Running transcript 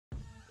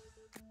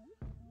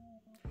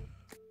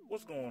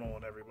What's going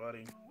on,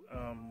 everybody?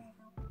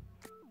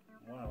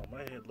 Wow, my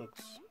head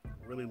looks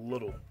really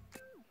little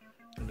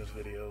in this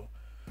video.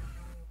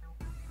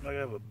 Like I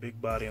have a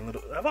big body and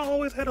little. Have I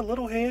always had a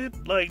little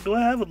head? Like, do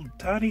I have a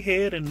tiny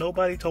head and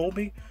nobody told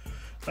me?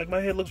 Like, my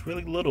head looks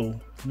really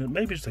little.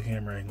 Maybe it's the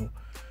camera angle.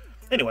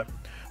 Anyway,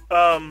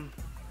 I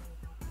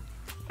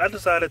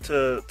decided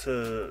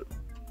to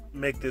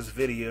make this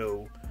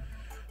video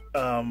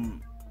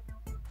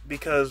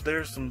because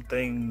there's some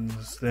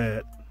things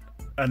that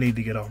I need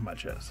to get off my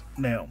chest.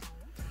 Now,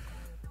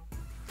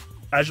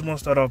 I just want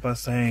to start off by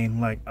saying,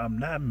 like, I'm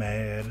not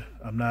mad,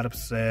 I'm not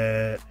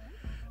upset,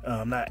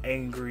 I'm not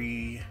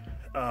angry,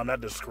 I'm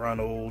not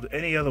disgruntled,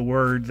 any other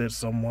word that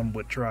someone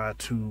would try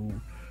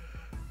to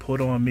put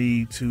on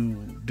me to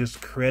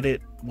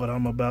discredit what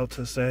I'm about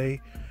to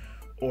say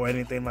or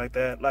anything like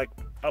that. Like,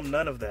 I'm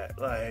none of that.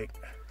 Like,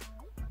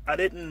 I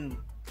didn't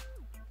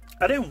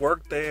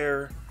work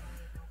there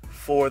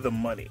for the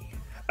money.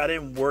 I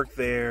didn't work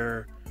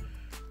there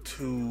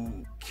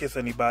to kiss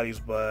anybody's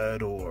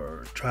butt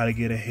or try to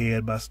get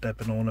ahead by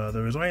stepping on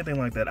others or anything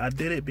like that. I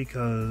did it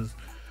because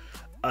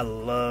I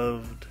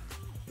loved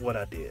what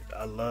I did.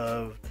 I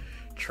loved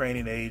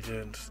training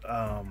agents.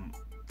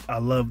 I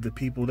loved the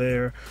people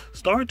there.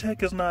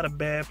 StarTech is not a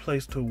bad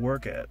place to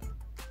work at.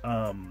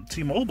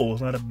 T-Mobile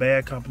is not a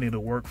bad company to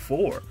work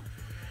for.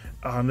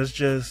 It's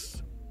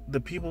just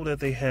the people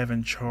that they have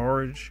in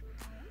charge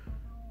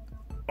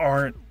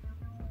aren't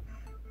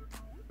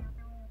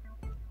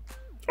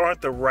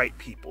the right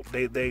people.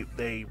 They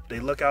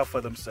look out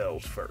for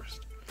themselves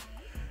first.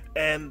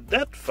 And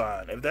that's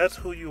fine. If that's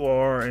who you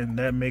are and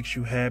that makes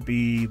you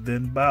happy,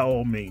 then by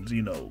all means,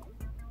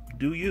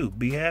 do you.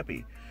 Be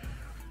happy.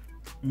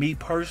 Me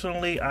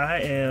personally,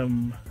 I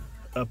am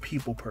a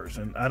people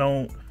person. I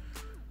don't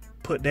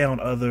put down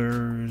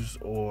others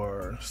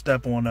or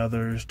step on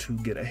others to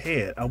get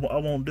ahead. I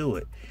won't do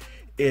it.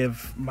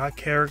 If my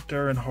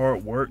character and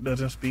hard work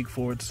doesn't speak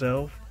for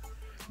itself,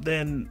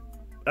 then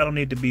I don't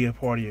need to be a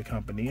part of your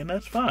company, and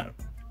that's fine.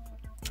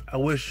 I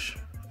wish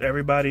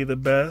everybody the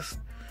best,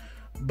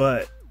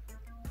 but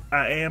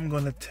I am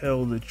going to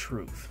tell the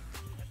truth.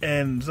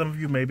 And some of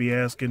you may be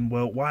asking,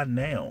 well, why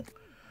now?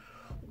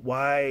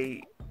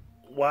 Why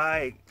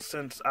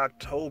since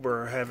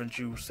October haven't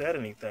you said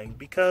anything?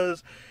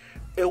 Because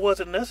it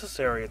wasn't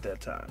necessary at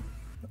that time.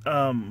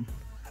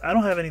 I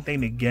don't have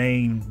anything to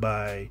gain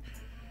by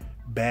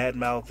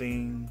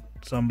bad-mouthing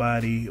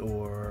somebody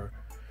or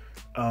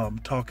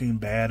talking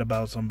bad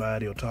about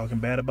somebody or talking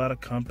bad about a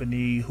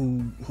company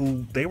who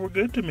they were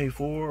good to me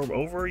for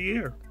over a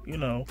year.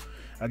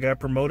 I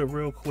got promoted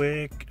real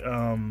quick.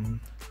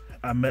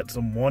 I met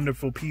some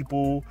wonderful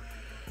people.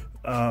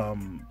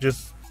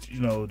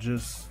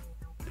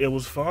 It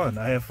was fun.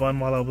 I had fun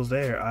while I was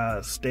there.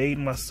 I stayed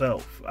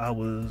myself. I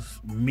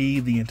was me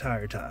the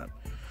entire time.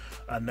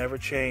 I never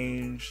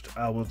changed.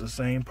 I was the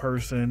same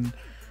person.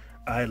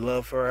 I had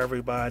love for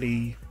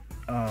everybody.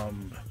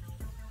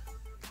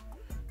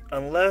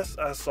 Unless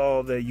I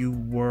saw that you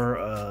were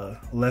a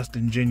less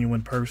than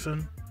genuine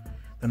person,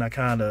 then I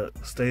kind of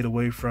stayed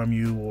away from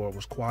you or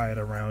was quiet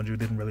around you,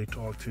 didn't really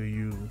talk to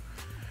you.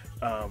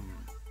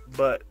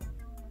 But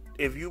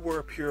if you were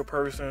a pure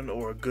person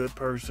or a good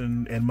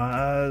person in my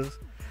eyes,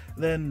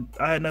 then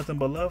I had nothing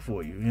but love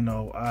for you.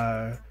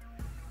 I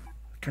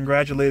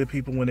congratulated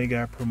people when they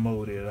got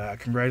promoted. I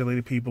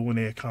congratulated people when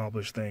they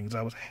accomplished things.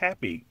 I was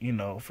happy,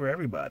 for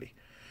everybody.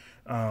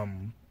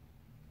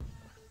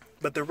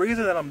 But the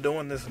reason that I'm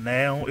doing this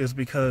now is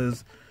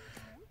because,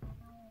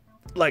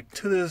 like,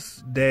 to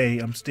this day,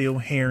 I'm still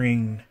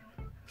hearing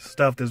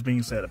stuff that's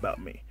being said about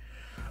me.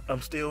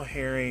 I'm still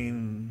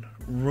hearing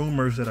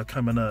rumors that are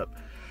coming up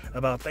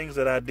about things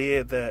that I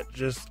did that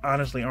just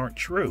honestly aren't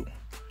true.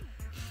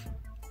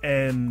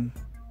 And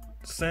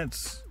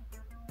since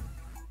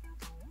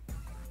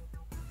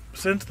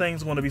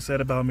things want to be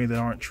said about me that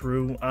aren't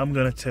true, I'm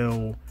going to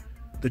tell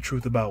the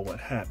truth about what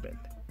happened.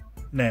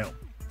 Now,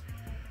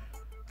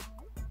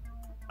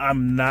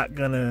 I'm not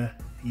going to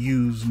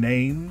use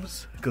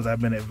names because I've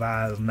been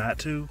advised not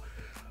to,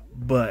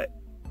 but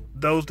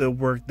those that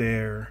work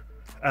there,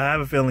 I have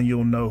a feeling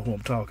you'll know who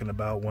I'm talking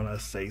about when I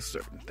say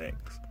certain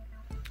things.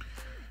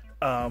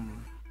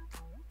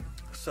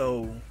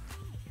 So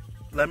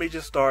let me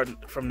just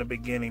start from the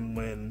beginning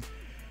when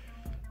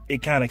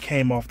it kind of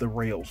came off the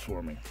rails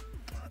for me.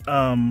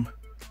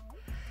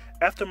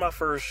 After my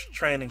first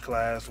training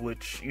class,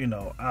 which,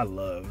 I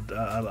loved.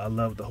 I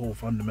loved the whole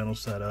fundamental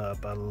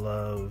setup. I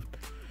loved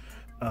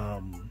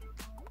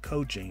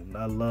coaching.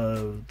 I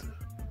loved,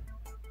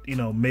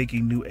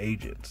 making new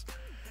agents.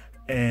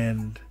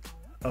 And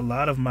a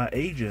lot of my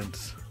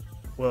agents,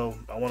 well,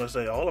 I want to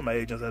say all of my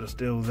agents that are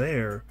still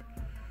there,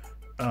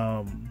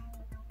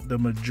 the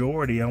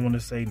majority, I want to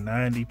say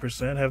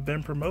 90%, have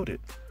been promoted.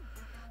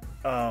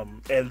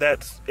 And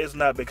it's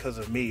not because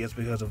of me, it's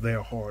because of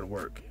their hard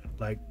work.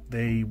 Like,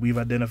 we've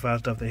identified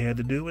stuff they had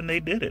to do and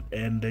they did it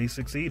and they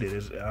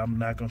succeeded. I'm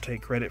not going to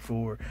take credit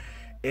for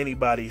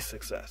anybody's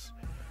success.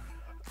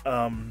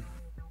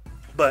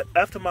 But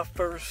after my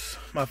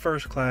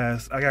first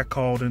class, I got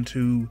called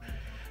into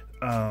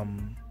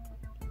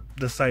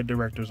the site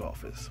director's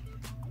office.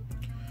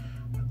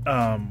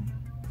 And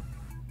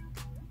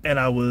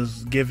I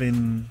was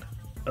given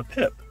a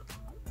PIP,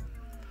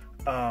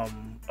 a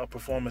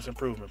performance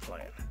improvement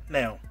plan.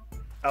 Now,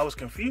 I was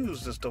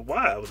confused as to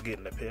why I was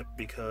getting a PIP,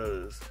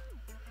 because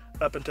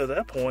up until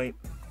that point,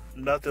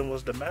 nothing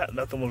was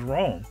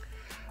wrong.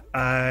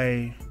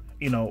 I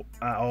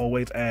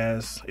always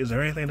ask, is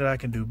there anything that I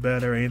can do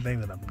better?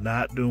 Anything that I'm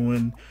not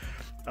doing?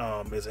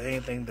 Is there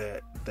anything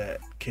that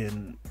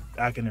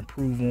I can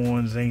improve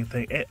on? Is there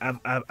anything?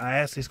 I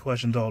ask these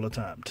questions all the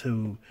time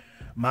to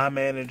my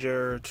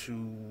manager,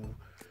 to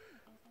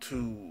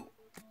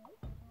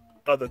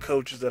other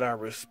coaches that I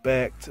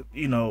respect,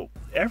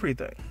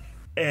 everything.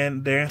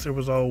 And the answer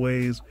was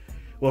always,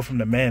 well, from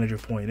the manager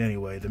point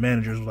anyway. The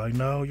managers were like,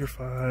 no, you're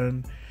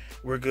fine.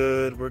 We're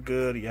good,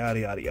 yada,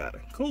 yada,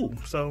 yada. Cool.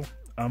 So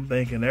I'm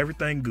thinking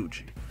everything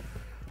Gucci.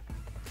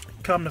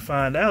 Come to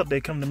find out, they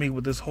come to me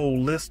with this whole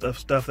list of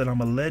stuff that I'm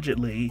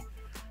allegedly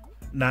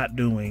not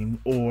doing,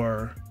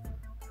 or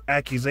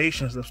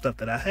accusations of stuff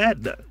that I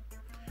had done.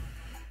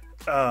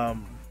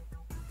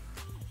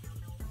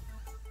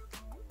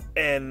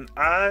 And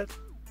I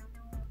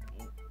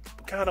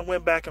kind of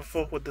went back and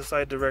forth with the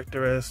site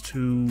director as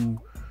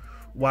to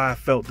why I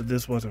felt that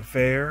this wasn't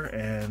fair,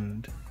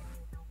 and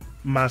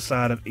my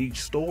side of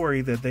each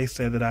story that they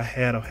said that I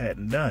had or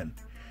hadn't done.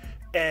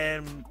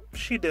 And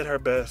she did her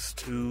best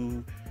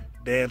to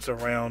dance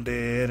around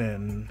it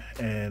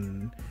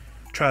and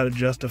try to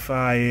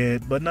justify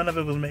it, but none of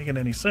it was making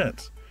any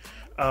sense.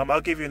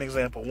 I'll give you an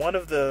example. One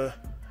of the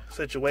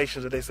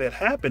situations that they said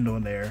happened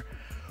on there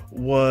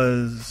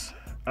was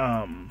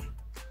I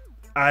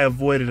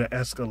avoided an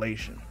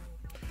escalation.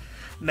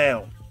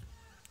 Now,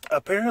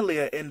 apparently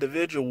an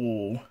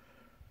individual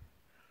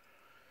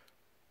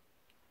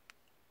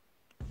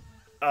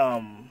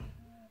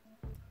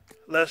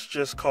let's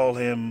just call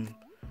him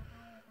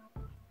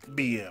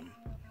BM.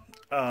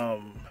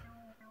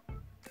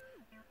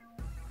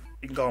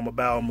 You can call him a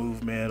bowel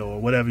movement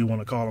or whatever you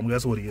want to call him.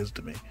 That's what he is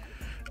to me.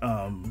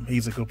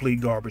 He's a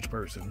complete garbage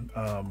person.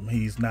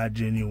 He's not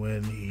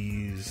genuine.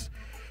 He's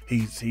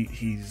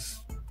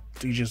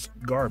just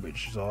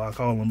garbage. So I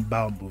call him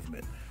bowel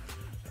movement.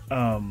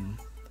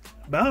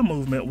 Bowel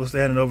movement was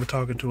standing over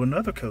talking to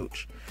another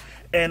coach.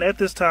 And at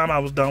this time I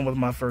was done with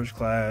my first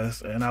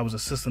class, and I was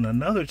assisting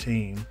another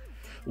team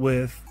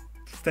with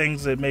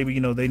things that maybe,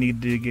 they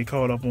needed to get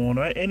caught up on,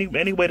 or any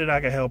way that I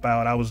could help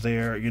out. I was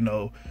there,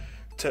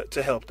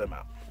 to help them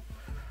out.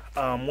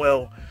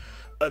 Well,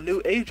 a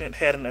new agent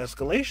had an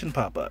escalation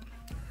pop up.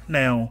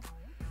 Now,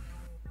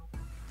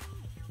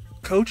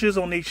 coaches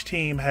on each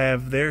team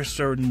have their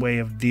certain way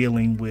of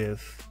dealing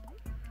with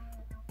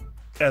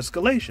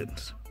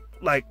escalations.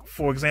 Like,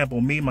 for example,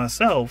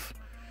 myself,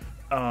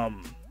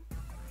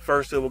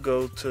 first it will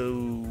go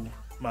to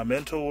my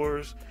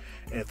mentors,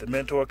 and if the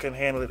mentor can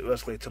handle it, it will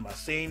escalate to my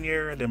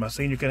senior, and then my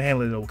senior can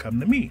handle it, it will come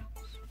to me.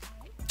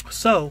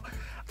 So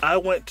I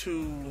went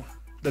to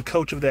the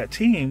coach of that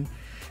team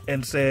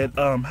and said,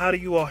 how do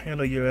you all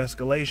handle your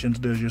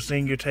escalations? Does your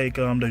senior take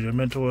them? Does your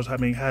mentors? How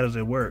does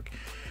it work?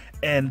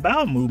 And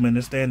bowel movement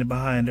is standing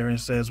behind her and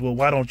says, well,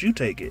 why don't you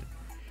take it?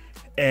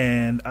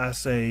 And I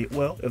say,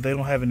 well, if they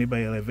don't have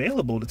anybody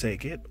available to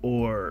take it,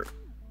 or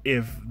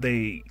if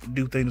they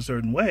do things a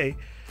certain way,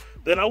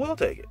 then I will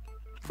take it.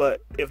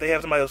 But if they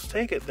have somebody else to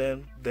take it,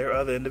 then their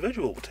other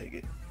individual will take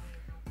it.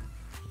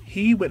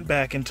 He went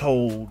back and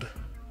told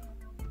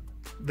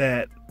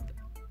that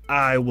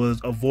I was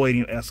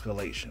avoiding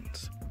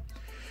escalations,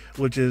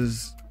 which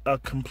is a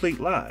complete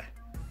lie.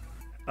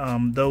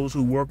 Those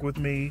who work with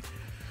me,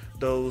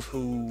 those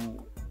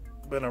who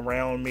been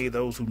around me,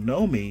 those who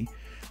know me,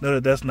 know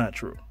that that's not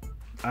true.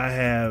 I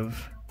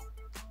have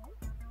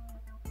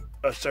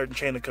a certain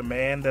chain of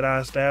command that I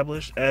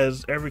established,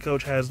 as every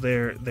coach has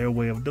their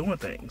way of doing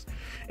things.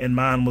 And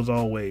mine was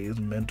always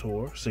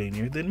mentor,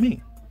 senior, then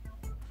me.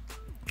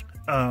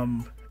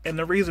 And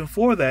the reason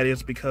for that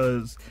is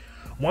because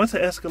once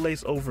it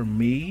escalates over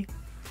me,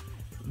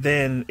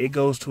 then it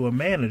goes to a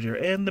manager,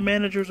 and the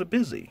managers are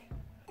busy.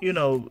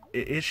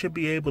 It should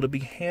be able to be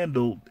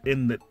handled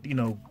in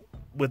the,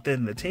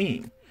 within the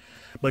team,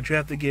 but you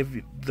have to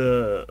give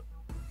the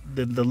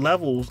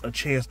levels a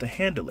chance to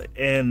handle it.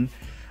 And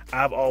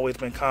I've always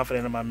been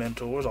confident in my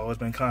mentors, always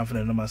been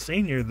confident in my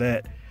senior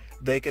that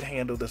they could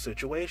handle the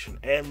situation,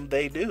 and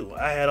they do.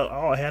 I had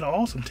an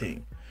awesome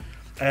team.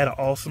 I had an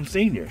awesome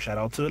senior. Shout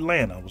out to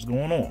Atlanta. What's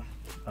going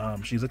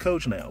on? She's a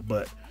coach now,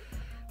 but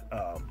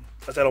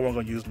I said I wasn't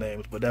going to use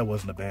names, but that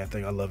wasn't a bad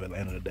thing. I love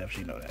Atlanta to death.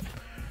 She know that.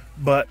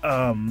 But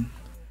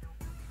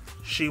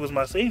she was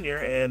my senior,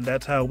 and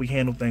that's how we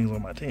handle things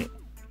on my team.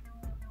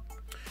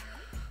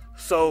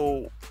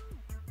 So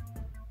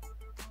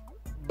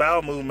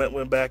bowel movement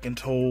went back and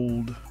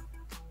told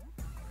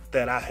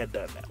that I had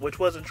done that, which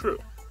wasn't true.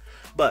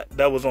 But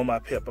that was on my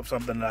PIP of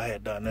something that I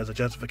had done as a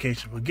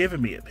justification for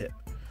giving me a PIP.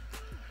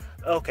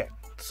 Okay,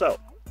 so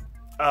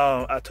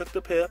I took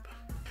the PIP.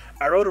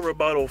 I wrote a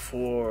rebuttal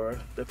for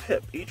the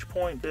PIP. Each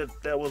point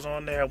that was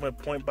on there, I went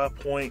point by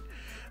point,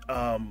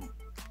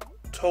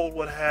 told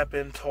what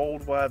happened,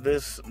 told why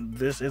this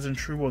isn't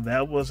true or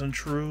that wasn't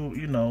true.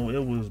 You know,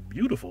 it was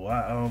beautiful.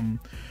 I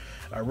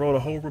wrote a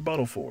whole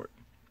rebuttal for it.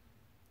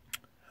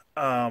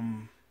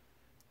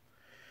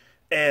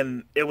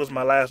 And it was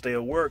my last day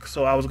of work,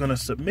 so I was going to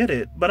submit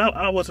it, but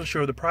I wasn't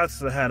sure of the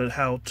process I had,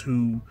 how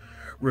to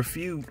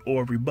refute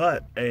or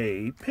rebut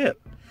a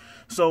PIP.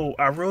 So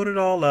I wrote it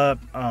all up,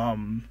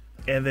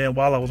 and then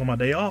while I was on my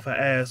day off, I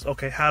asked,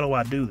 okay, how do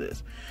I do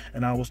this?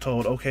 And I was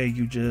told, okay,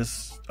 you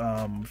just,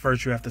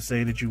 first you have to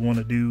say that you want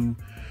to do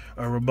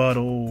a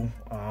rebuttal.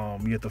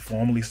 You have to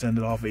formally send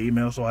it off an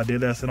email. So I did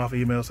that, sent off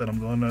an email, said I'm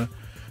going to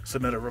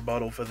submit a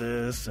rebuttal for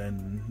this.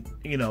 And,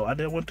 you know, I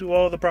went through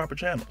all the proper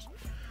channels.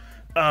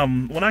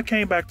 When I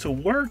came back to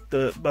work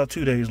about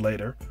 2 days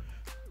later,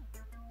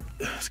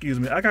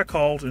 I got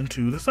called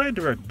into the site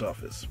director's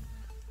office.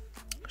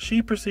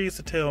 She proceeds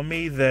to tell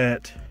me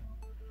that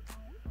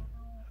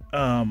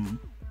I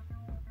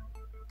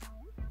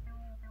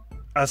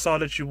saw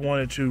that you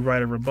wanted to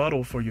write a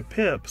rebuttal for your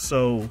PIP,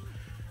 so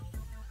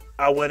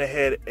I went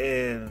ahead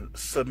and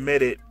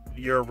submitted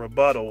your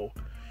rebuttal,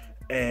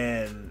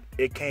 and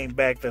it came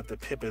back that the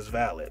PIP is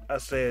valid. I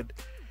said,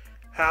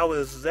 how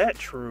is that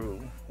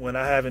true when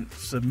I haven't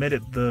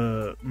submitted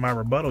my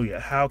rebuttal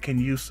yet? How can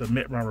you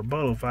submit my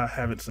rebuttal if I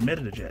haven't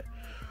submitted it yet?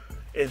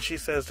 And she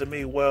says to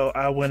me, well,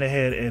 I went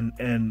ahead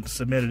and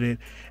submitted it,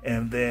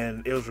 and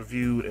then it was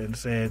reviewed and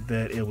said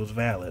that it was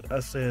valid. I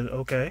said,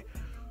 okay,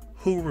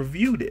 who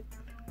reviewed it?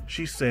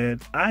 She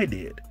said, I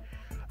did.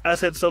 I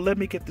said, so let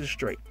me get this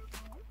straight.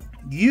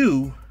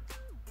 You,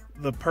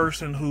 the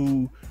person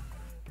who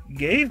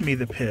gave me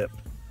the PIP,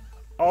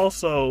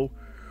 also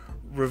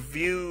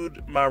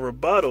reviewed my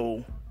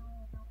rebuttal,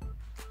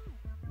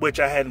 which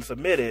I hadn't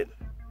submitted,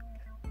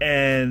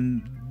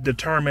 and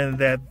determined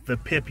that the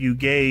PIP you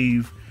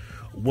gave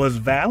was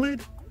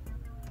valid?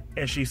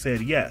 And she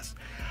said yes.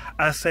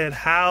 I said,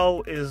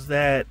 how is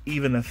that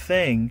even a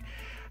thing?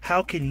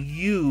 How can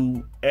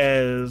you,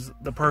 as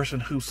the person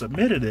who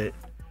submitted it,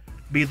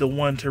 be the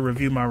one to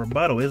review my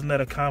rebuttal? Isn't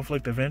that a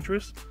conflict of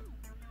interest?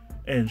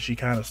 And she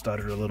kind of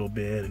stuttered a little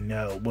bit,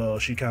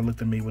 and she kind of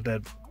looked at me with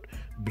that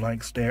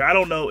blank stare. I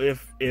don't know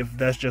if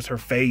that's just her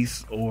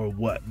face or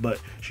what, but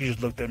she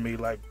just looked at me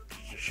like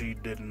she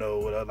didn't know,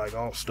 like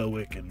all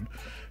stoic and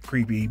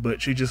creepy,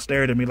 but she just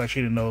stared at me like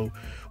she didn't know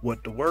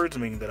what the words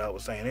mean that I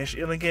was saying.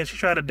 And again, she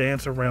tried to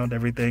dance around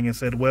everything and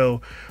said,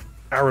 well,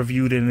 I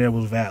reviewed it and it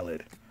was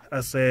valid. I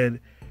said,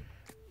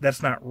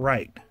 that's not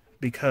right,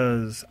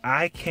 because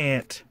I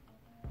can't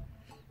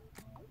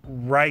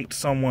write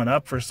someone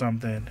up for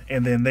something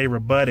and then they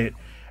rebut it.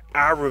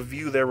 I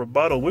review their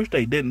rebuttal, which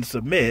they didn't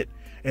submit,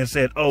 and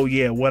said, oh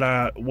yeah, what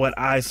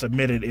I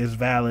submitted is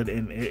valid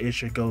and it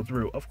should go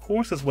through. Of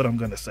course that's what I'm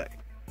going to say.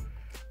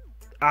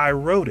 I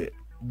wrote it.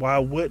 Why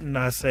wouldn't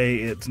I say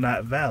it's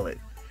not valid?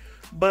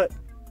 But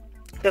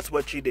that's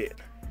what she did.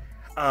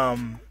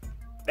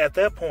 At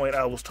that point,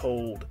 I was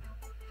told,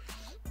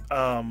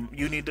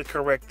 you need to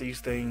correct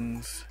these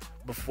things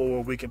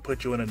before we can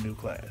put you in a new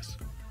class.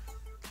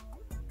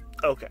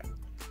 Okay,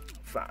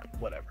 fine,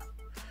 whatever.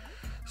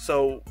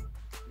 So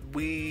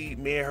me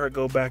and her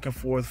go back and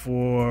forth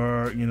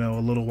for, a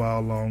little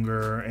while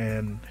longer,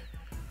 and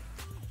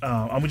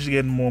I'm just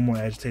getting more and more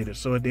agitated.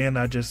 So at the end,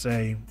 I just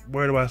say,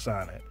 where do I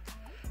sign it?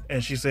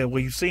 And she said,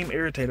 well, you seem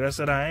irritated. I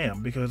said, I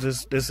am, because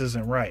this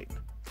isn't right.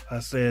 I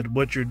said,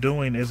 what you're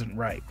doing isn't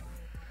right.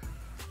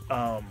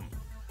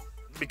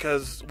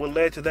 Because what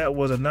led to that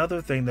was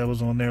another thing that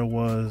was on there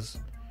was,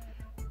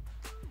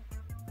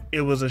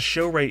 it was a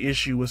show rate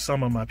issue with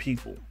some of my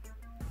people.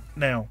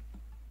 Now,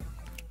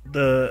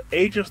 the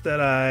agents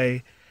that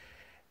I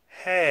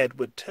had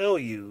would tell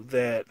you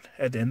that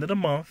at the end of the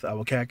month, I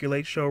would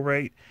calculate show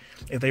rate.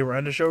 If they were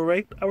under show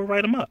rate, I would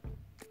write them up.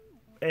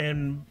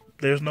 And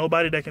there's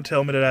nobody that can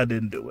tell me that I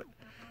didn't do it.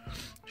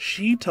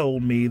 She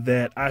told me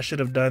that I should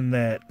have done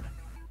that.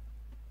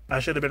 I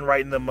should have been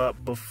writing them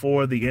up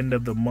before the end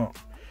of the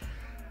month.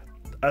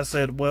 I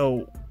said,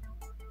 well,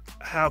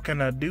 how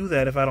can I do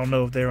that if I don't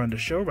know if they're under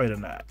show rate or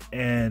not?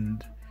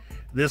 And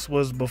this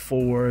was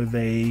before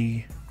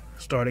they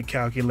started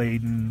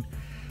calculating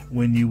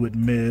when you would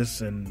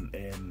miss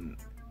and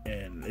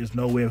there's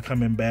no way of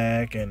coming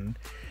back. And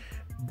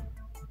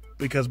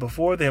because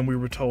before then we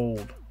were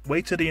told,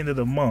 wait till the end of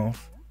the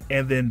month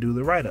and then do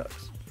the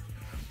write-ups.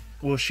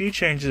 Well, she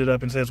changed it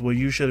up and says, well,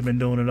 you should have been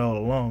doing it all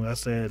along. I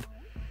said,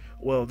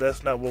 well,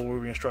 that's not what we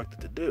were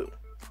instructed to do.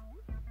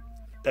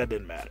 That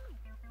didn't matter.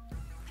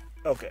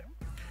 Okay.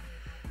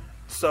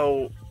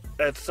 So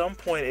at some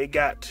point it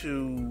got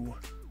to,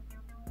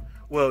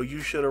 well,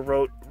 you should have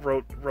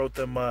wrote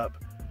them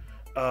up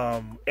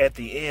at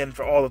the end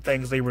for all the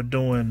things they were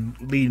doing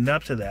leading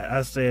up to that.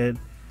 I said,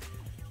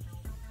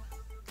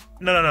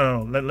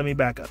 no. Let me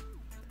back up.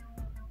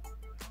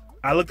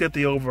 I looked at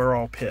the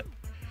overall PIP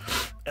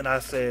and I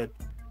said,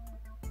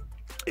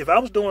 if I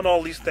was doing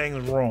all these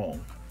things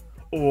wrong,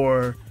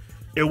 or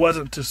it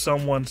wasn't to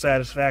someone's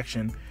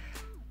satisfaction,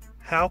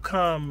 how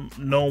come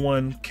no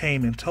one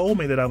came and told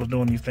me that I was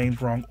doing these things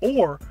wrong?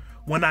 Or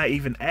When I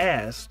even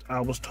asked,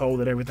 I was told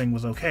that everything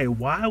was okay.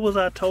 Why was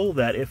I told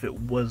that if it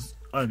was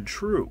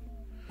untrue?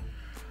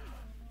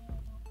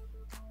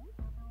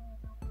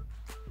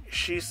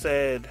 She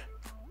said,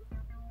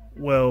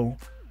 well,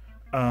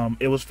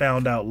 it was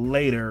found out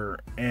later,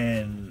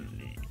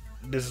 and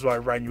this is why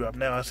I'm writing you up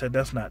now. I said,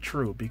 that's not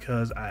true,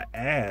 because I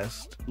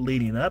asked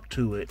leading up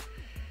to it,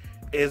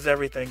 is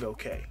everything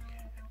okay?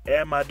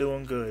 Am I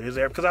doing good? Is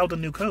there, because I was a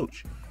new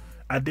coach.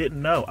 I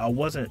didn't know. I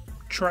wasn't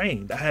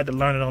trained. I had to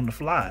learn it on the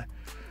fly.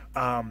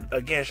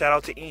 Again, shout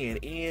out to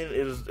Ian. Ian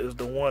is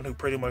the one who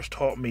pretty much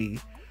taught me,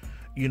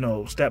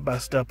 step by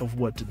step of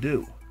what to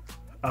do.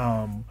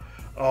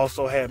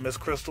 Also had Miss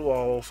Crystal. I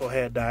also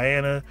had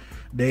Diana.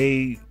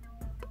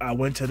 I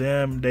went to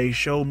them. They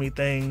showed me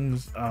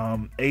things.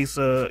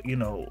 Asa,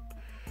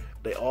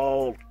 they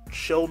all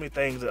showed me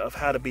things of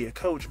how to be a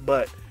coach.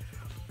 But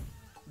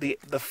the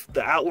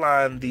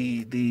outline,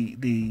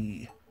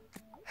 the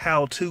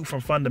how-to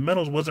from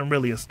fundamentals wasn't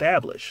really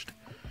established.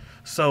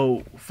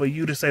 So for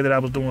you to say that I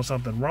was doing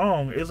something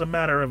wrong is a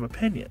matter of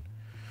opinion.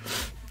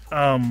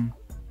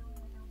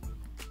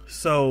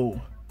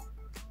 So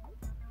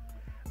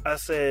I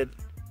said,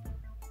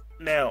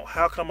 now,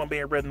 how come I'm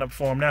being written up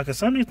for them now? Because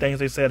some of these things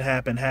they said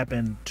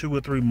happened 2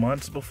 or 3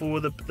 months before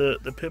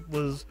the PIP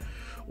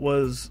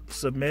was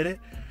submitted.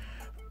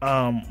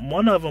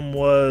 One of them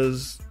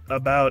was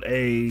about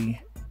a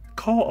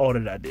call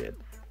audit I did.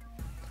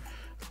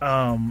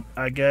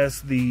 I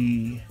guess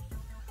the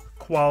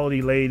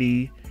quality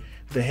lady,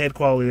 the head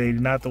quality lady,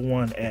 not the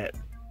one at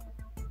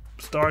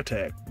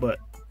StarTech, but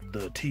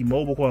the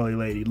T-Mobile quality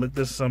lady, looked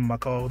at some of my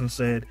calls and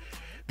said,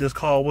 this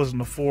call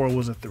wasn't a 4, it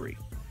was a 3.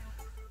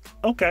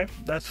 Okay,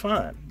 that's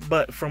fine.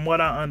 But from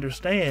what I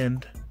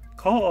understand,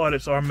 call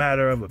audits are a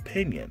matter of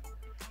opinion.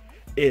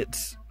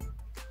 It's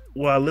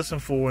what I listen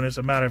for, and it's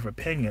a matter of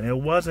opinion. It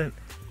wasn't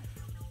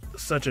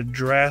such a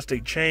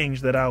drastic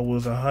change that I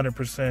was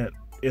 100%,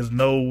 is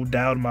no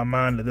doubt in my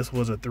mind that this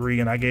was a 3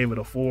 and I gave it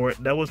a 4.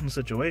 That wasn't the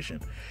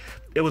situation.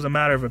 It was a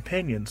matter of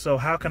opinion. So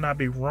how can I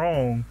be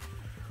wrong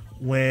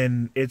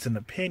when it's an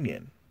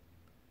opinion?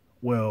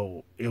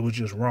 Well, it was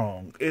just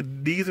wrong.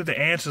 These are the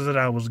answers that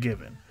I was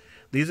given.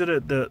 These are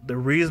the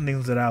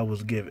reasonings that I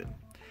was given.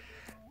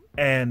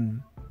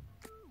 And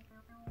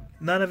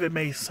none of it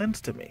made sense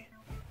to me.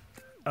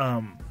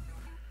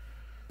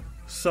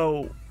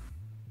 So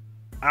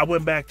I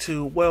went back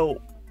to, well,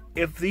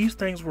 if these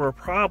things were a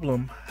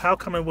problem, how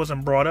come it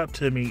wasn't brought up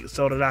to me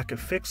so that I could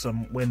fix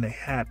them when they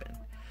happen?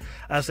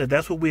 I said,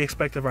 that's what we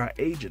expect of our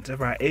agents. If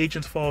our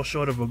agents fall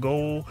short of a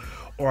goal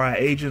or our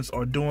agents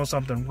are doing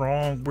something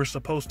wrong, we're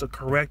supposed to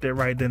correct it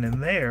right then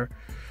and there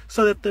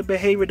so that the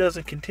behavior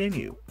doesn't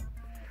continue.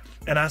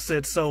 And I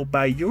said, so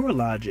by your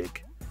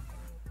logic,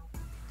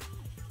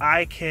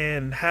 I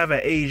can have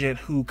an agent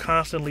who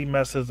constantly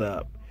messes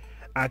up.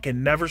 I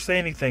can never say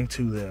anything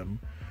to them.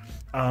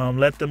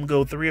 Let them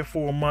go 3 or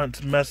 4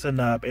 months messing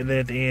up, and then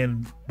at the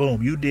end,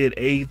 boom, you did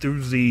A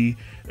through Z,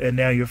 and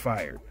now you're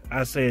fired.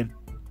 I said,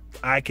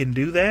 I can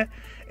do that?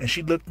 And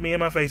she looked me in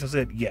my face and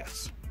said,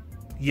 yes,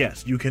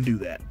 you can do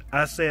that.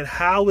 I said,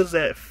 how is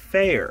that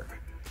fair?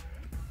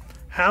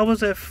 How is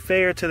that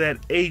fair to that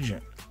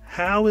agent?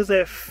 How is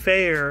that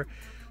fair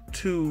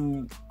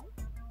to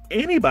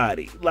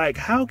anybody? Like,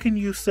 how can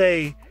you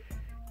say,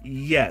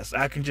 yes,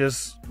 I can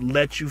just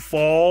let you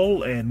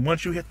fall, and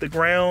once you hit the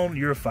ground,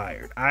 you're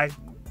fired. I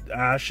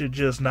should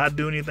just not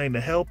do anything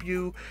to help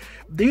you.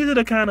 These are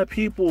the kind of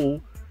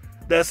people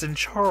that's in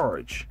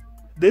charge.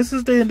 This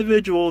is the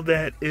individual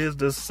that is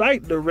the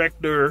site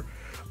director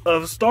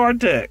of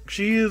StarTech.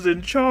 She is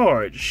in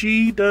charge.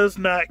 She does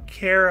not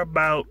care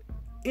about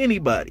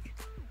anybody.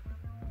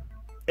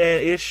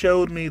 And it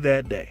showed me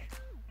that day.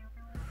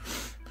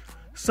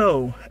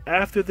 So,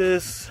 after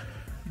this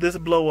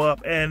blow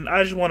up, and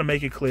I just want to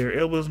make it clear,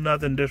 it was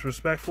nothing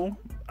disrespectful.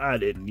 I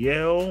didn't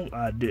yell.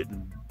 I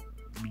didn't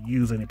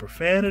use any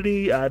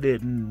profanity. I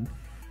didn't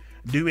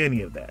do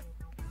any of that.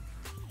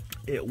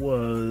 It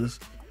was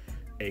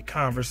a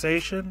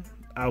conversation.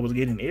 I was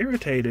getting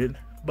irritated,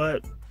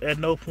 but at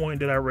no point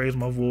did I raise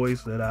my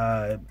voice, that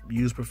I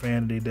use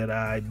profanity, that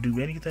I do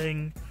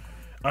anything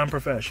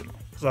unprofessional.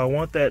 So I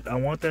want that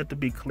to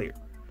be clear.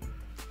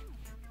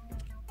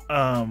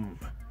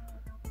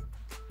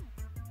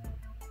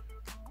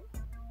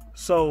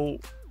 So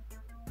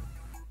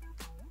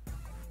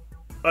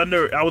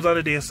I was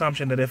under the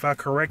assumption that if I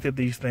corrected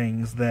these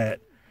things, that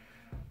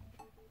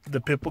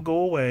the PIP will go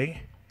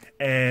away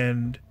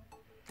and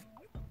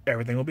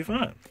everything will be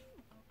fine.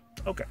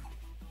 Okay.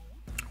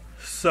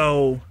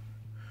 So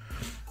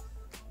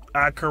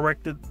I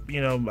corrected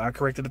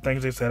the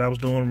things they said I was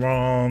doing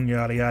wrong,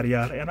 yada, yada,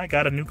 yada, and I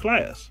got a new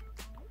class.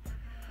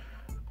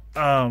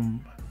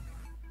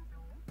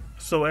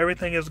 So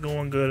everything is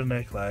going good in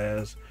that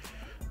class.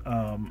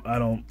 I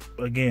don't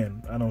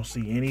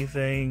see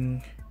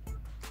anything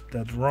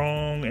that's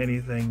wrong,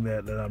 anything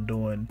that I'm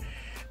doing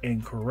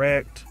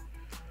incorrect.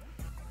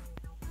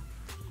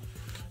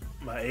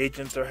 My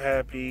agents are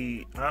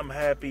happy. I'm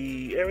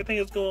happy. Everything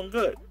is going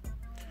good.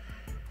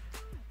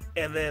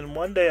 And then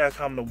one day I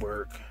come to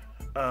work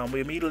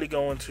We immediately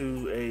go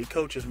into a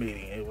coaches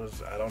meeting. It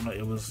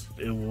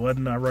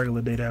wasn't our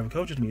regular day to have a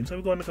coaches meeting. So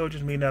we go into the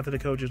coaches meeting. After the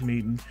coaches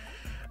meeting,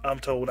 I'm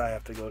told I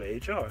have to go to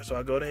HR. So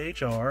I go to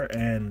HR,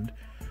 and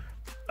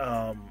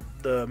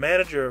the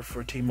manager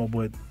for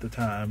T-Mobile at the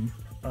time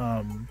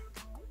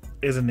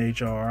is in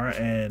HR,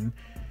 and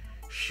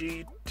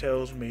she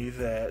tells me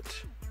that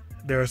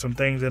there are some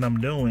things that I'm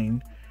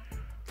doing,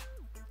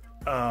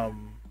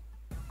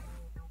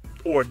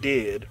 or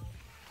did,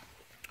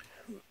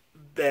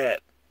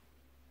 that,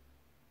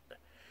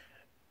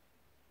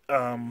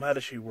 how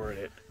does she word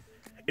it?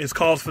 It's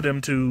calls for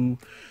them to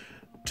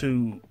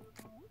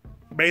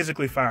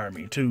basically fire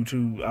me, to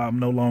I'm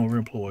no longer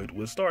employed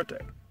with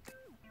StarTech.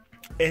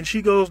 And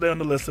she goes down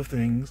the list of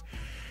things,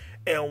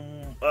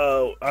 and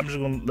I'm just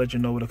going to let you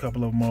know what a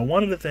couple of them are.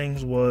 One of the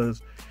things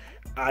was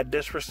I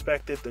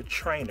disrespected the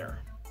trainer.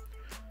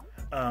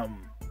 I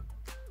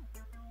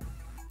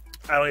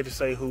don't need to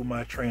say who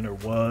my trainer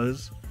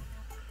was.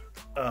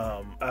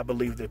 I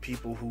believe that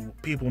people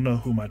know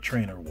who my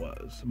trainer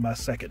was. My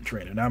second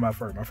trainer, not my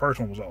first. My first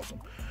one was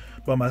awesome,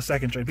 but my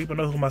second trainer, people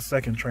know who my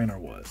second trainer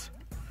was.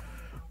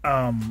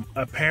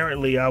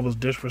 Apparently I was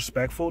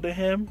disrespectful to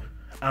him.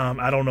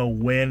 I don't know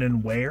when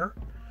and where.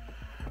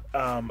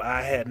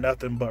 I had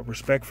nothing but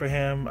respect for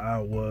him.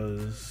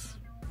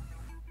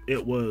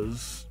 It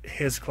was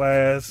his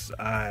class.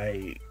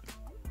 I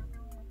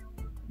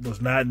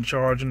was not in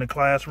charge in the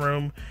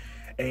classroom.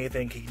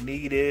 Anything he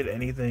needed,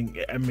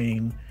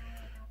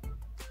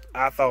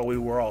 I thought we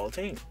were all a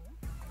team.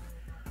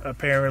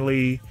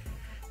 Apparently,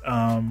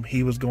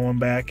 he was going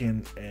back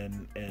and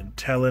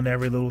telling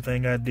every little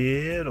thing I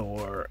did,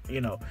 or,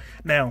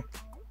 Now,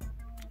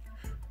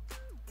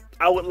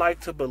 I would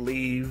like to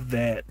believe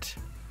that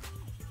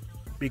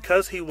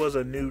because he was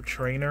a new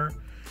trainer,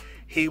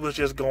 he was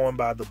just going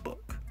by the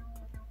book.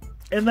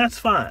 And that's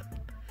fine.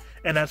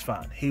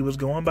 He was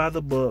going by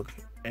the book,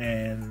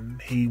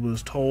 and he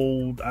was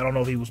told, I don't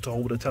know if he was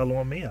told to tell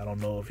on me. I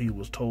don't know if he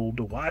was told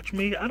to watch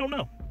me. I don't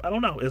know.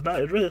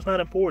 It's not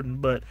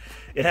important, but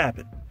it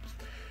happened.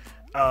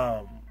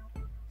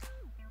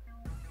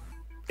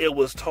 It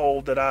was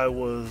told that I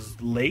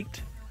was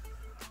late.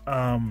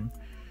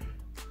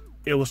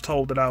 It was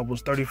told that I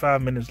was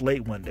 35 minutes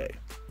late one day,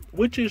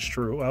 which is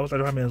true. I was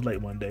 35 minutes late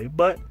one day,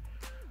 but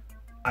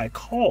I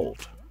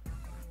called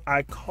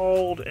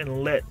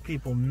and let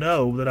people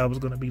know that I was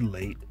going to be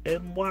late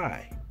and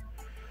why.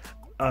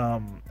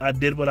 I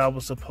did what I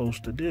was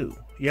supposed to do.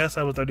 Yes,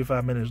 I was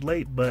 35 minutes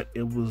late, but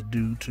it was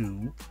due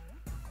to,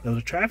 there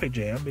was a traffic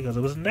jam because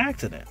it was an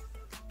accident.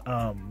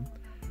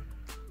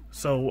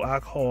 So I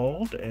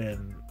called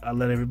and I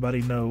let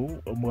everybody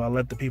know, I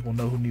let the people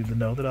know who needed to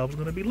know that I was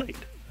going to be late.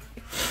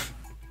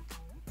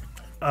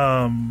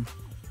 I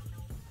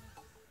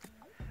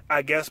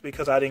guess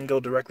because I didn't go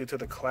directly to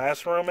the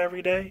classroom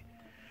every day,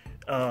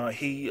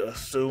 he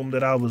assumed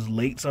that I was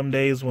late some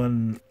days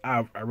when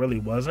I really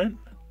wasn't.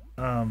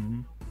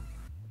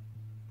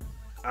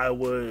 I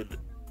would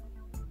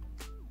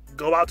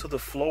go out to the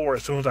floor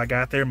as soon as I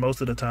got there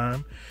most of the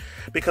time,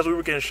 because we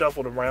were getting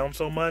shuffled around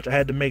so much. I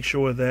had to make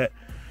sure that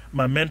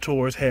my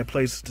mentors had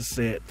places to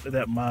sit,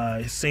 that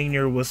my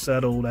senior was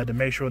settled. I had to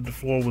make sure the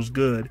floor was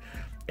good,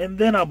 and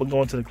then I would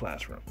go into the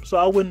classroom. So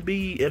I wouldn't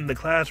be in the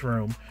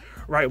classroom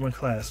right when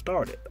class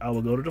started. I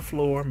would go to the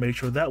floor, make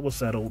sure that was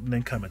settled, and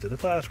then come into the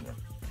classroom.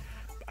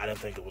 I didn't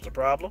think it was a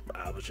problem.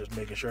 I was just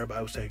making sure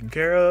everybody was taken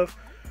care of.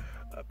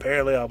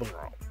 Apparently I was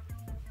wrong.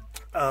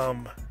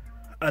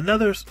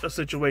 Another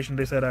situation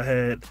they said I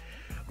had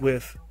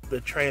with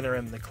the trainer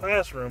in the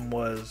classroom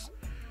was,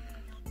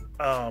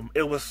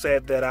 it was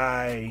said that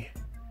I,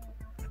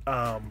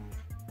 how'd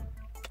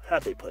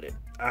they put it?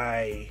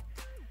 I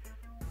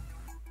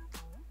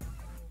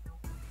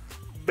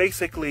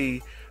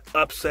basically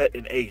upset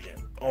an agent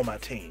on my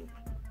team.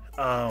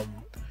 I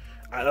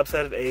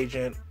upset an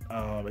agent.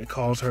 It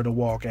caused her to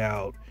walk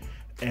out,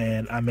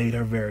 and I made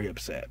her very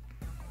upset.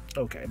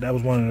 Okay, that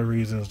was one of the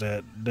reasons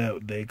that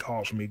they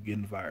caused me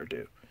getting fired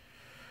too.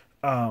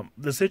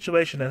 The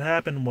situation that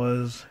happened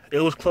was,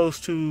 it was close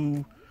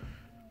to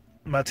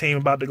my team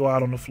about to go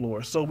out on the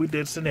floor. So we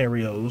did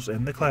scenarios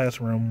in the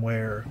classroom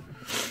where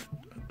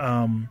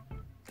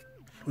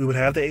we would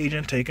have the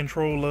agent take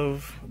control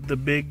of the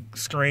big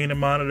screen and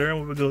monitor,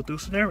 and we would go through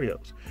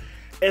scenarios.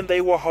 And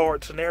they were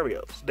hard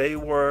scenarios. They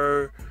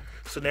were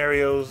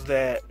scenarios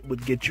that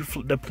would get you,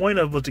 the point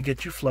of was to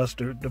get you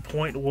flustered. The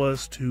point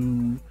was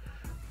to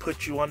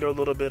put you under a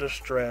little bit of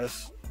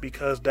stress,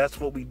 because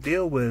that's what we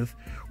deal with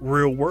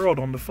real world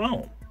on the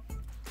phone.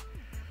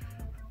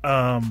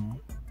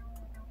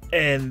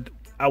 And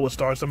I would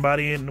start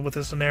somebody in with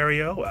a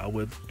scenario. I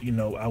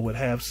would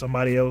have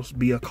somebody else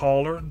be a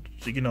caller,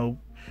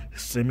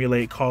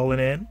 simulate calling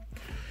in.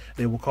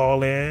 They will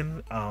call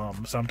in.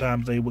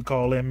 Sometimes they would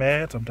call in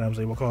mad. Sometimes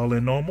they will call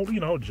in normal,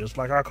 just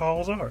like our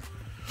calls are.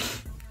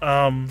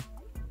 And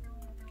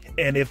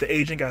if the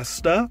agent got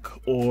stuck,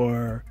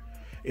 or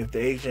if the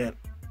agent,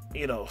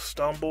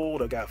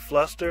 stumbled or got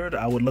flustered,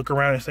 I would look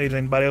around and say, does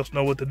anybody else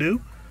know what to do?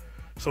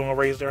 Someone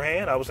raised their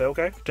hand, I would say,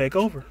 okay, take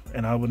over.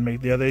 And I would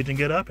make the other agent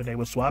get up and they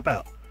would swap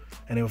out.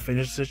 And they would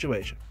finish the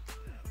situation.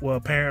 Well,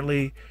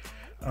 apparently,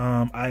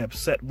 I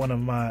upset one of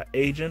my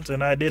agents,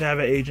 and I did have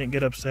an agent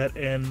get upset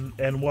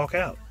and walk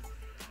out.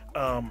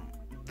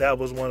 That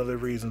was one of the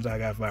reasons I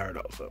got fired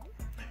also,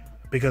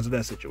 because of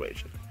that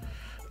situation.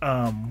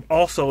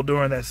 Also,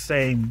 during that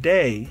same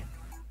day,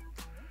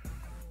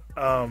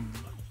 during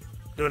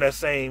that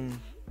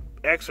same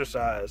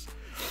exercise,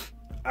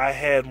 I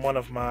had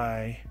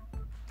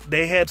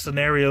they had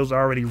scenarios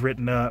already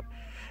written up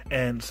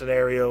and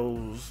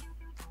scenarios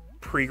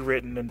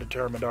pre-written and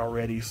determined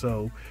already.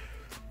 So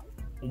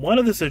one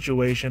of the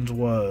situations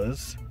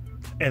was,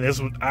 and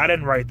I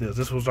didn't write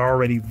this was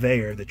already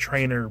there. The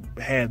trainer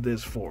had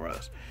this for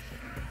us.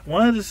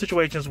 One of the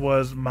situations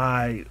was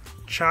my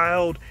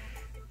child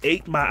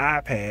ate my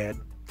iPad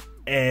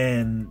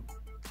and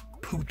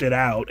pooped it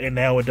out, and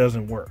now it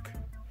doesn't work.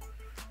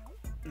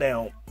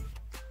 Now,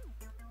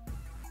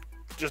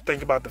 just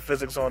think about the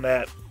physics on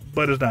that,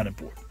 but it's not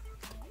important.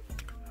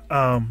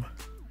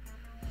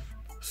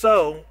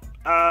 So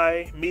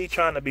me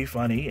trying to be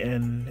funny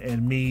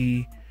and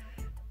me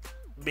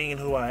being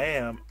who I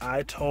am,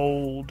 I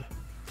told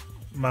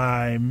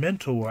my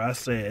mentor, I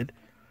said,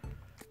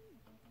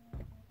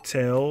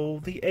 tell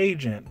the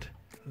agent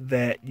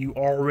that you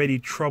already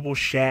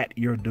troubleshot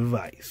your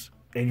device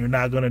and you're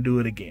not going to do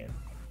it again.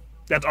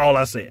 That's all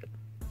I said.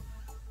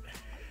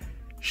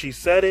 She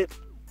said it.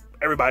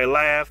 Everybody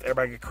laughed.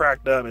 Everybody got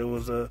cracked up.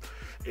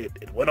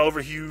 It went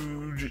over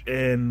huge,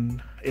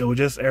 and it was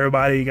just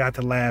everybody got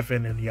to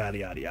laughing and yada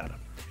yada yada.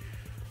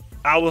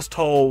 I was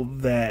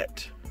told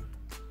that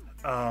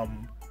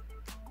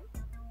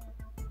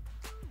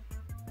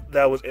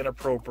that was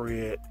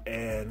inappropriate,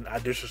 and I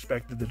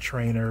disrespected the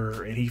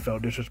trainer, and he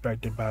felt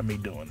disrespected by me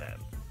doing that.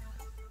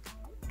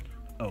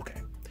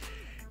 Okay.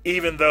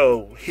 Even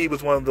though he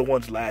was one of the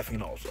ones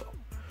laughing also.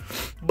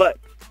 But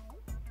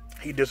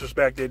he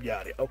disrespected,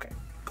 yada. Okay,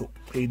 cool.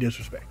 He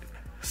disrespected.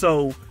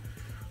 So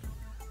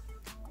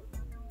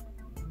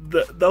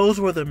those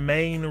were the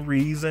main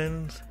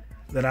reasons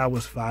that I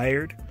was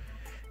fired,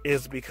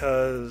 is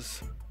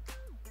because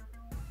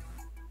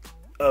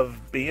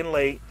of being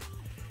late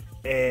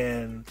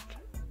and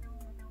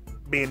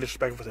being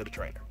disrespectful to the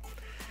trainer.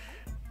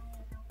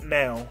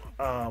 Now,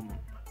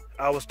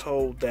 I was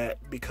told that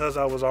because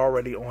I was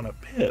already on a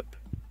PIP,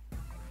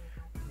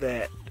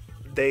 that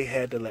they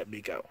had to let me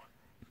go.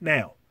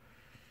 Now,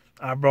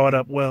 I brought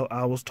up, well,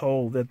 I was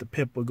told that the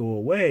PIP would go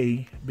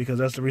away because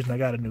that's the reason I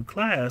got a new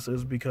class,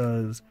 is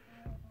because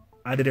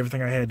I did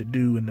everything I had to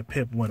do and the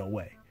PIP went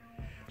away.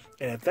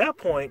 And at that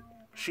point,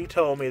 she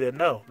told me that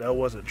no, that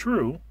wasn't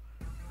true.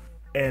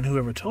 And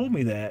whoever told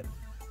me that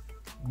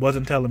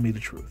wasn't telling me the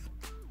truth.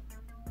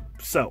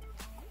 So,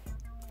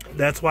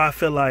 that's why I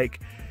feel like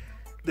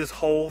this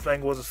whole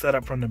thing was a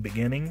setup from the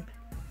beginning.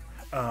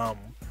 And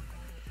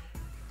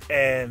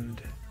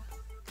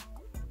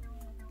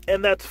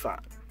that's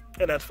fine.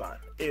 And that's fine.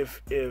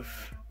 If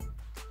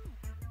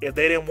they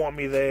didn't want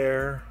me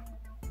there,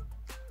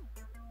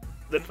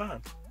 then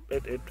fine.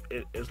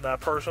 It's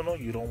not personal.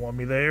 You don't want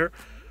me there.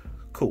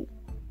 Cool.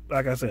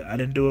 Like I said, I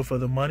didn't do it for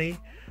the money.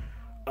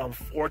 I'm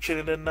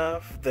fortunate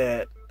enough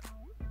that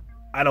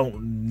I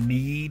don't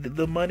need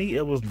the money.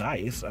 It was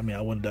nice. I mean,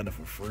 I wouldn't have done it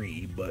for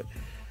free, but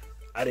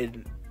I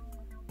didn't.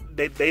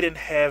 They didn't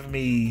have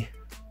me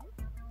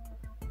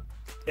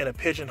in a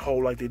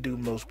pigeonhole like they do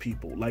most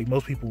people. Like,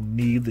 most people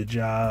need the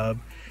job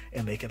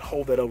and they can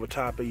hold that over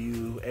top of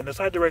you. And the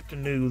site director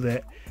knew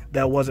that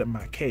that wasn't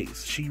my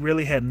case. She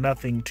really had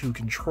nothing to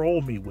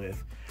control me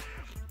with,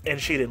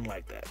 and she didn't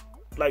like that.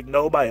 Like,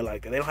 nobody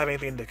liked that. They don't have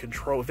anything to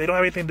control. If they don't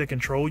have anything to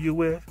control you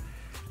with,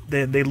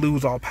 then they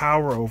lose all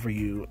power over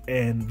you,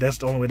 and that's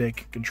the only way they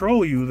can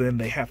control you. Then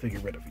they have to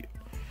get rid of you.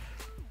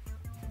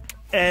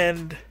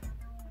 And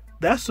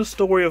that's the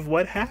story of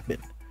what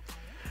happened.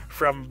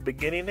 From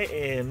beginning to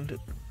end,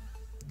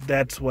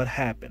 that's what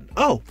happened.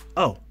 Oh,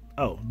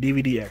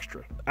 DVD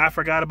extra. I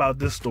forgot about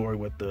this story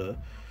with the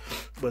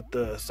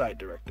site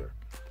director.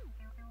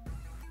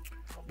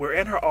 We're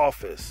in her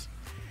office,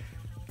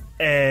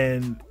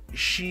 and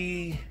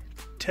she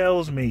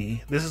tells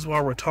me, this is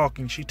why we're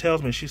talking, she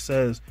tells me, she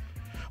says,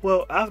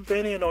 well, I've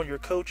been in on your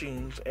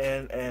coachings,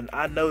 and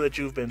I know that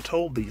you've been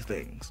told these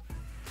things.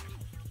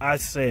 I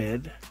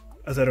said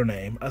her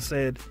name. I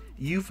said,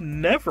 you've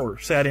never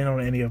sat in on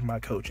any of my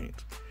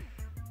coachings.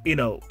 You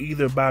know,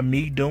 either by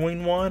me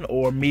doing one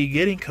or me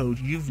getting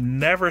coached. You've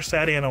never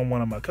sat in on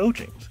one of my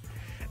coachings.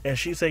 And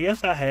she said,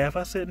 yes, I have.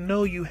 I said,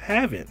 no, you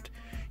haven't.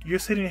 You're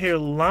sitting here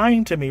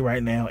lying to me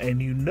right now,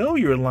 and you know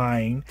you're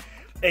lying,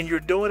 and you're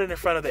doing it in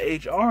front of the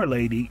HR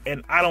lady,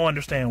 and I don't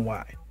understand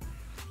why.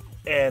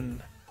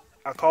 And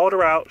I called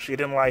her out. She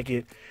didn't like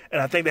it, and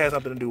I think that has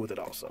something to do with it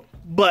also.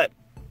 But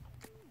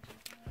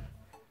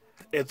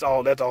that's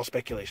all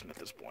speculation at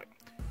this point.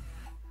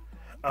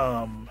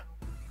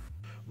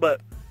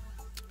 But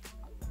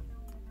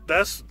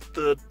that's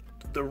the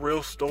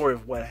real story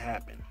of what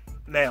happened.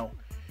 Now,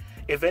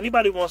 if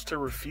anybody wants to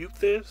refute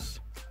this,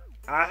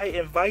 I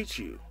invite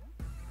you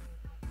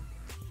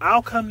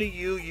I'll come to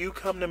you, you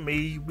come to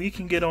me. We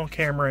can get on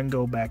camera and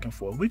go back and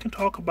forth. We can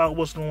talk about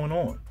what's going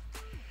on.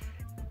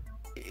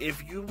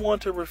 If you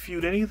want to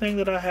refute anything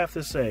that I have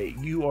to say,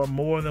 you are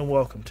more than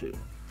welcome to.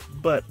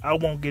 But I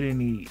won't get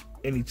any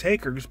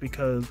takers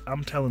because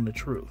I'm telling the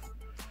truth.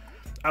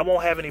 I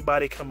won't have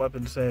anybody come up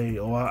and say,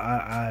 oh,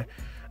 I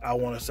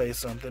want to say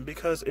something,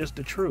 because it's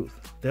the truth.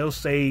 They'll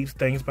say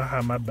things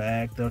behind my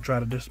back. They'll try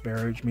to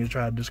disparage me,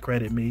 try to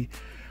discredit me.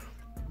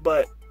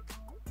 But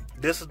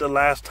this is the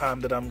last time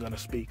that I'm going to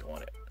speak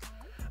on it.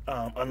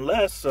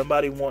 Unless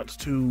somebody wants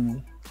to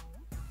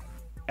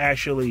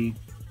actually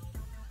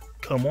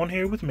come on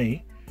here with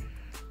me,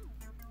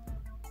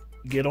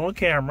 get on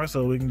camera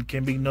so it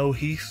can be no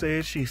he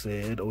said, she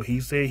said, or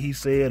he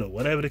said, or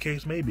whatever the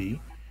case may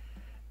be.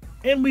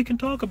 And we can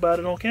talk about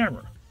it on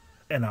camera.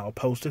 And I'll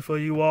post it for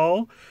you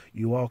all.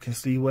 You all can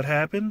see what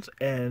happens.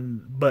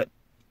 But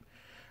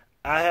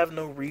I have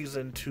no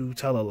reason to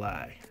tell a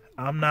lie.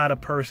 I'm not a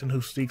person who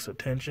seeks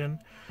attention.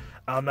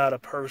 I'm not a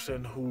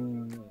person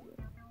who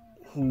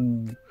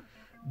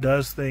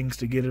does things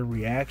to get a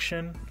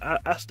reaction.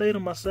 I stay to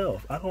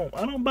myself. I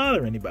don't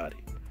bother anybody.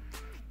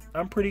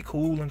 I'm pretty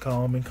cool and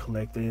calm and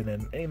collected,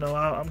 and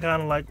I'm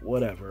kind of like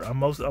whatever.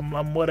 I'm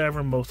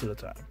whatever most of the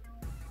time.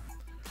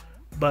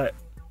 But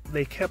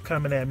they kept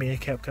coming at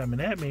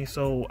me,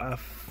 so I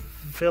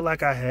feel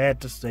like I had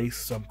to say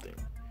something.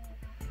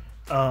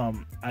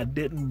 I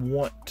didn't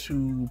want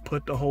to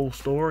put the whole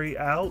story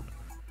out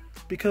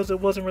because it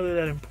wasn't really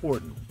that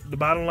important. The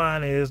bottom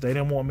line is they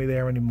didn't want me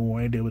there anymore,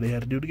 and they did what they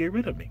had to do to get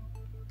rid of me.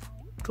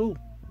 Cool.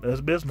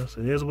 That's business.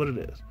 It is what it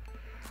is.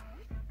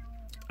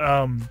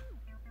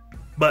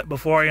 But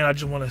before I end, I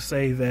just want to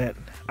say that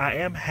I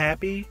am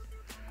happy.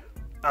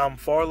 I'm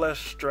far less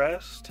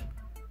stressed.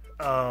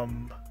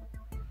 I'm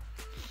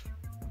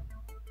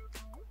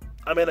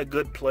in a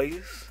good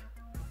place.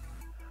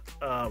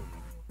 And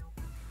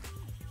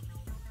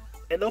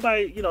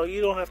nobody, you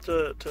don't have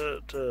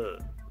to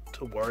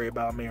worry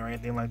about me or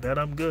anything like that.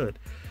 I'm good.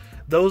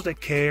 Those that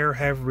care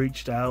have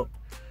reached out.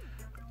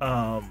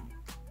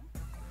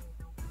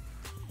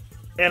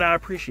 And I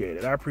appreciate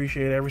it. I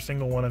appreciate every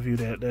single one of you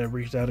that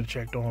reached out and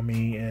checked on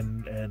me,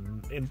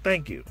 and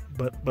thank you.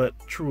 But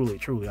truly,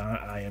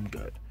 I am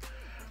good.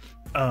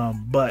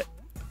 But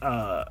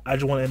I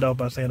just want to end off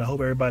by saying I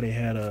hope everybody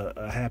had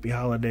a happy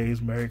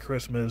holidays, Merry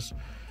Christmas,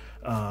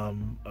 a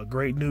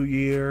great New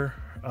Year.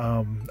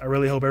 I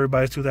really hope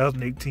everybody's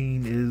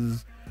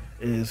 2018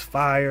 is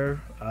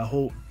fire. I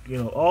hope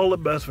all the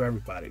best for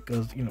everybody,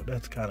 because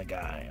that's the kind of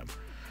guy I am.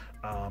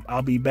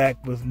 I'll be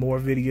back with more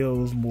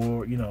videos,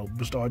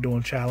 we'll start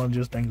doing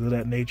challenges, things of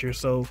that nature.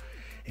 So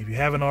if you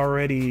haven't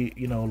already,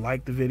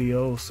 like the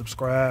video,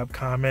 subscribe,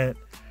 comment,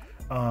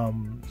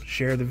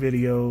 share the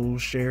video,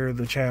 share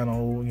the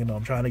channel.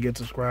 I'm trying to get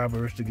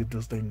subscribers to get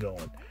this thing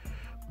going.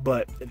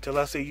 But until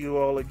I see you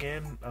all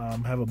again,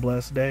 have a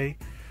blessed day,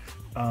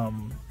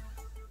 and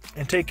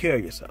take care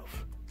of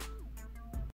yourself.